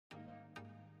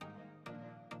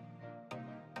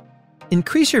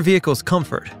Increase your vehicle's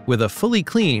comfort with a fully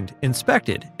cleaned,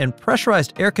 inspected, and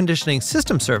pressurized air conditioning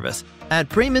system service at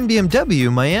Braman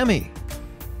BMW Miami.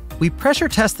 We pressure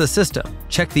test the system,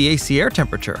 check the AC air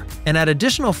temperature, and add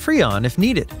additional Freon if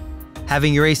needed.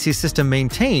 Having your AC system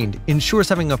maintained ensures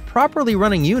having a properly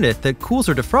running unit that cools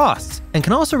or defrosts and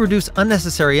can also reduce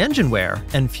unnecessary engine wear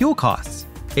and fuel costs.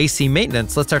 AC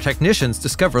maintenance lets our technicians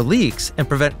discover leaks and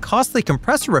prevent costly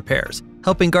compressor repairs,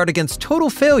 helping guard against total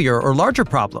failure or larger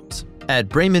problems. At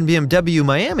Braman BMW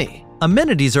Miami,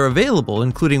 amenities are available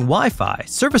including Wi-Fi,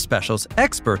 service specials,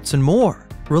 experts, and more.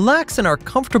 Relax in our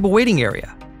comfortable waiting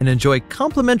area and enjoy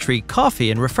complimentary coffee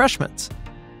and refreshments.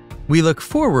 We look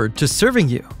forward to serving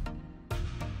you.